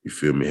 You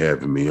feel me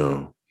having me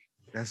on.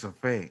 That's a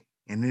fact.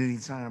 And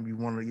anytime you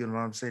want to, you know what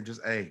I'm saying,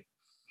 just hey,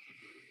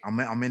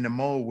 I'm in the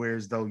mode where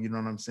as though, you know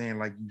what I'm saying,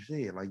 like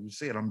you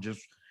said, I'm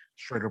just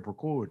straight up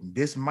recording.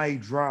 This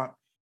might drop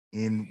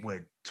in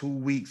 2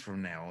 weeks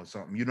from now or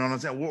something, you know what I'm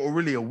saying? Or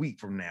really a week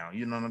from now,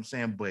 you know what I'm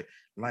saying? But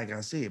like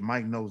I said,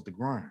 Mike knows the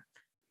grind.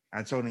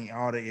 I told him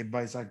all the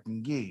advice I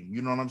can give him,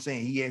 you know what I'm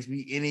saying? He asked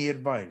me any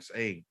advice,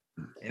 hey,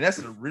 and that's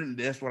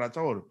what I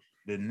told him.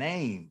 The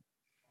name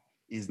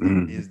is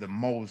the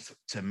most,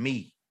 to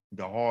me,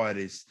 the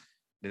hardest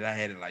that I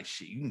had. It like,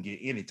 shit, you can get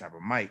any type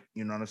of mic,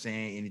 you know what I'm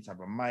saying? Any type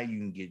of mic, you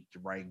can get the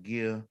right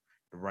gear,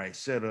 the right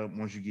setup.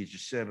 Once you get your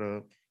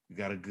setup, you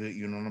got a good,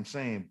 you know what I'm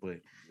saying? But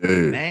the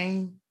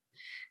name,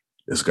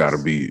 that's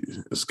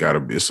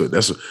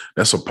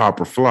a pop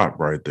or flop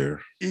right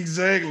there.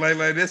 Exactly.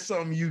 Like that's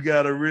something you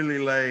gotta really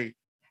like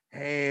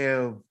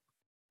have.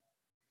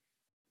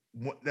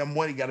 That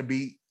one gotta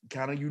be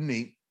kind of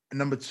unique. And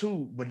number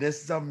two, but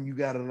that's something you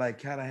gotta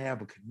like kind of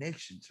have a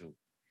connection to.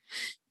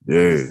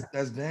 Yeah,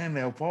 that's damn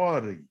near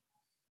part of you.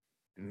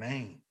 The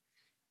name.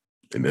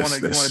 And you want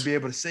to be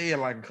able to say it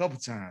like a couple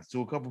times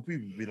to a couple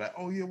people. Be like,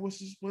 oh yeah, what's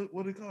this?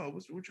 What it called?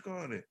 What you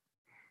call it?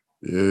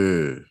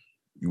 Yeah.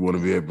 You want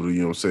to be able to, you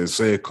know what I'm saying,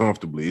 say it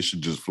comfortably. It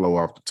should just flow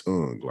off the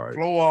tongue. Like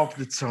flow off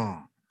the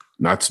tongue.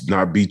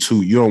 Not be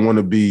too, you don't want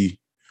to be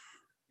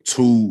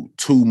too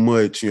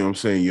much, you know what I'm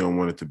saying? You don't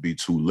want it to be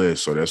too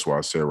less. So that's why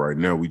I said right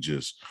now we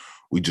just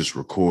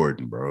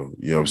recording, bro.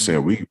 You know what I'm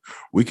saying?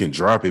 We can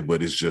drop it,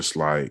 but it's just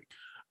like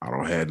I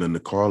don't have nothing to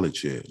call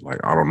it yet.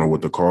 Like I don't know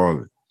what to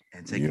call it.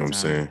 And take your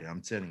time.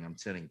 I'm telling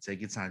you, take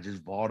your time.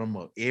 Just vault them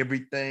up.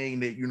 Everything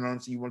that you know what I'm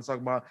saying you want to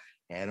talk about,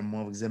 add them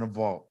motherfuckers in a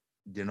vault.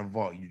 Then a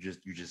vault. You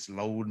just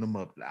loading them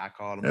up. I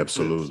call them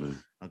absolutely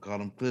clips. I call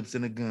them clips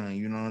in a gun.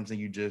 You know what I'm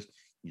saying? You just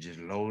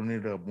loading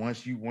it up.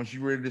 Once you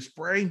ready to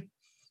spray,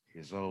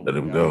 it's over. Let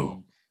them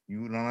go.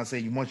 You know what I'm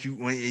saying? When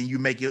you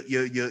make your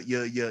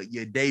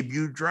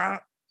debut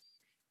drop,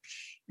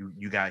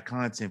 you got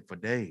content for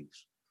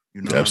days.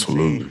 You know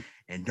absolutely. What I'm saying?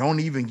 And don't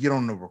even get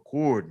on the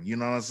recording. You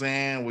know what I'm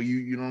saying? Well,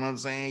 you know what I'm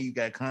saying? You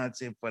got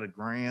content for the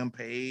gram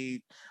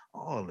page,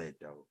 all that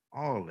though.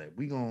 All that.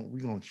 We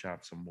gonna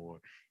chop some more.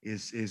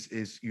 It's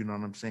you know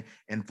what I'm saying?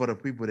 And for the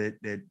people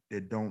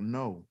that don't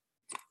know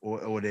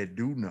or that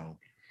do know,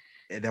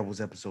 that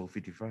was episode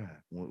 55.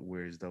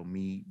 Whereas though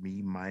me,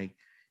 Mike,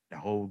 the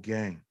whole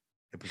gang,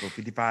 episode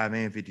 55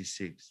 and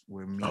 56,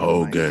 where me,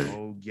 Mike, the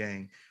whole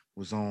gang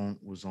was on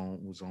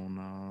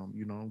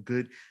you know,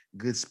 good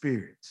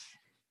spirits.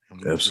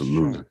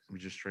 Absolutely. We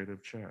just straight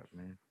up chat,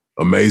 man.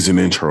 Amazing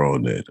intro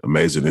on that.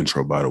 Amazing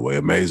intro, by the way.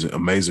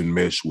 Amazing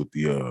mesh with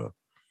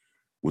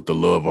the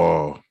love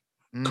all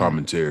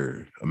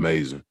commentary.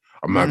 Amazing.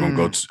 I'm not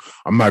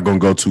gonna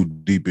go too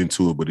deep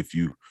into it, but if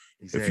you're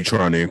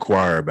trying to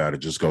inquire about it,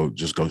 just go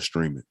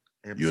stream it.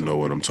 Episode you know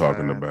what I'm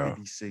talking about.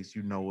 56,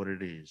 you know what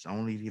it is.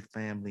 Only the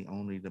family,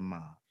 only the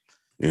mob.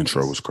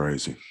 Intro was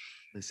crazy.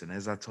 Listen,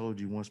 as I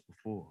told you once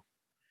before,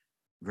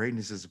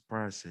 greatness is a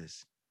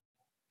process.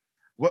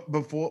 What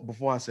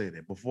before I say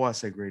that, before I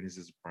say greatness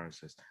is a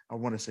process, I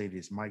want to say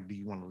this, Mike. Do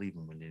you want to leave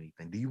them with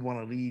anything? Do you want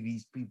to leave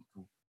these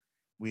people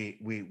with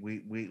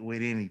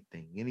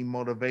anything, any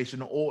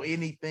motivation or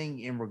anything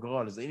in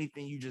regardless,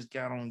 anything you just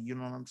got on? You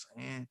know what I'm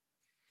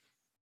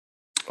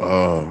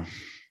saying?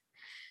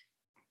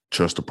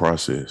 Trust the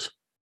process.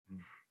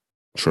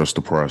 Trust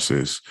the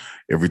process.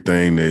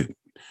 Everything that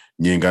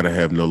you ain't gotta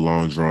have no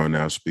long drawn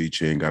out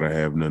speech. You ain't gotta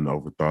have nothing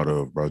overthought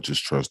of, bro.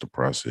 Just trust the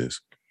process.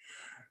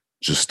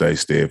 Just stay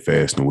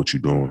steadfast in what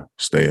you're doing.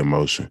 Stay in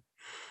motion.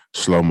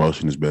 Slow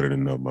motion is better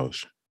than no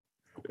motion.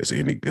 That's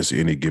any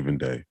given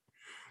day.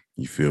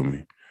 You feel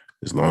me?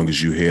 As long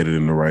as you headed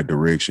in the right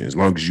direction, as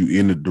long as you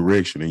in the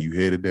direction and you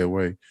headed that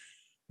way,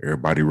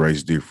 everybody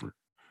race different.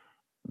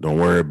 Don't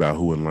worry about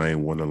who in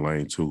lane 1 or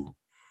lane 2.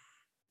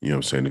 You know what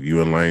I'm saying? If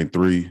you in lane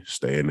 3,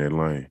 stay in that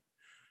lane.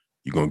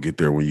 You're going to get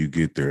there when you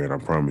get there, and I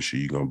promise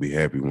you're going to be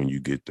happy when you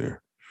get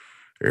there.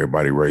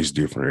 Everybody race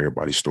different.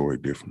 Everybody's story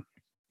different.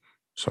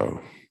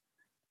 So,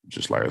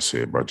 just like I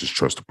said, bro, just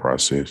trust the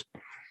process.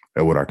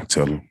 That's what I can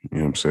tell them. You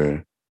know what I'm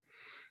saying?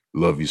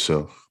 Love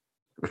yourself.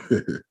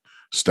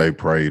 Stay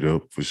prayed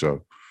up, for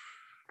sure.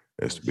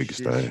 That's the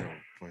biggest thing.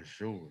 For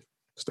sure.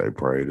 Stay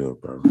prayed up,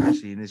 bro.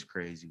 Especially in this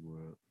crazy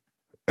world.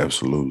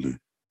 Absolutely.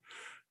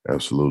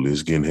 Absolutely.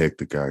 It's getting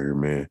hectic out here,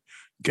 man.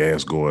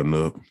 Gas going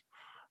up.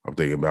 I'm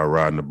thinking about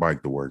riding a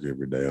bike to work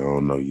every day. I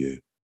don't know yet.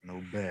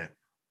 No bet.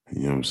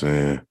 You know what I'm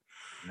saying?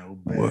 No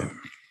bet.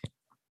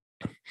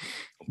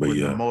 But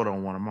putting a yeah, motor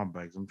on one of my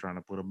bikes. I'm trying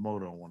to put a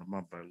motor on one of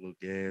my bikes, little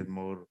gas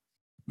motor.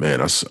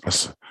 man, I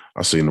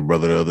seen the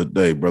brother the other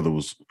day. Brother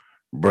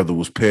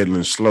was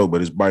pedaling slow,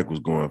 but his bike was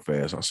going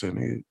fast. I said,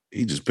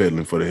 he just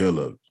pedaling for the hell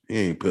of it. He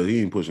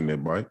ain't pushing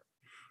that bike.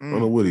 I don't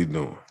know what he's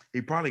doing.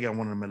 He probably got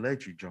one of them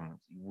electric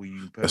joints where you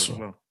can pedal That's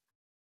slow.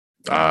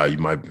 You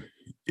might be.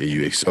 Yeah,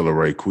 you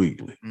accelerate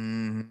quickly.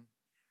 Mm-hmm.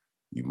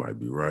 You might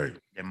be right.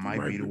 That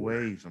might be the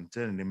waves. I'm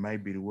telling you, it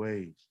might be the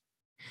waves.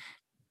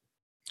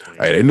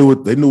 Hey, they knew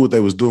what they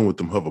was doing with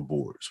them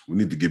hoverboards. We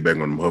need to get back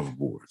on them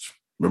hoverboards.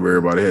 Remember,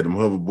 everybody had them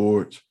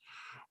hoverboards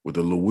with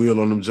the little wheel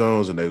on them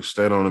Jones, and they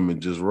stayed on them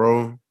and just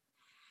roll.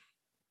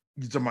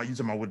 You talking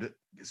about with the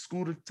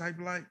scooter type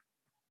light?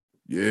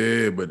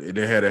 Yeah, but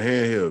they had a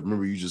handheld.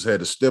 Remember, you just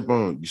had to step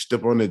on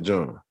that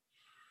John,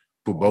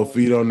 put both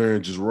feet on there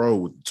and just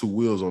roll with 2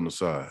 wheels on the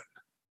side.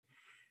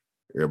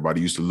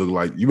 Everybody used to look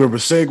like, you remember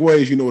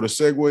Segways? You know what a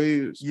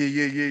Segway is?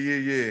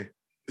 Yeah.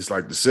 It's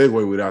like the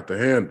Segway without the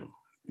handle.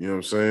 You know what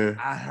I'm saying?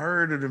 I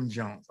heard of them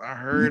jumps. I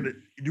heard it.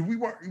 Did we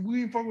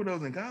didn't fuck with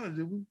those in college,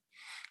 did we?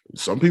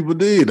 Some people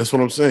did. That's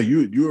what I'm saying.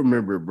 You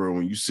remember it, bro.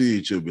 When you see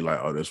it, you'll be like,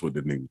 oh, that's what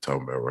the nigga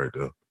talking about right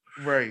there.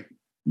 Right.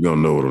 You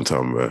don't know what I'm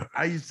talking about.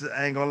 I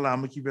ain't gonna lie, I'm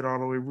gonna keep it all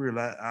the way real.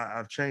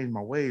 I've changed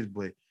my ways,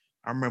 but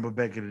I remember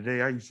back in the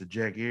day, I used to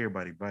jack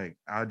everybody's bike.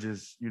 I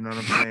just, you know what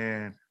I'm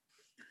saying,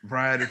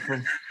 ride it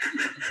from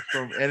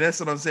and that's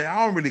what I'm saying.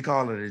 I don't really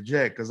call it a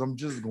jack because I'm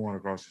just going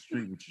across the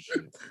street with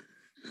your shit.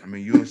 I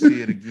mean, you'll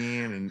see it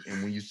again,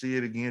 and when you see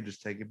it again,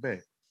 just take it back.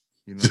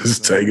 You know,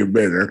 just take it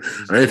back.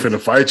 I ain't finna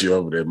fight you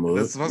over that mud.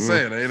 That's what I'm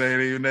saying. It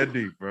ain't even that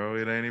deep, bro.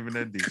 It ain't even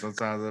that deep.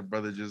 Sometimes that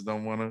brother just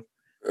don't want to,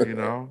 you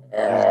know,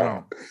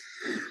 just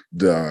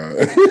don't.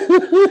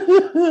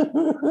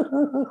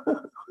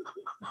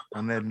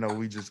 On that note,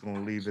 we just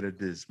gonna leave it at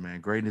this,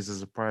 man. Greatness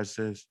is a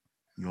process.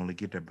 You only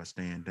get that by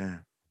staying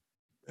down.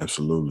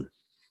 Absolutely.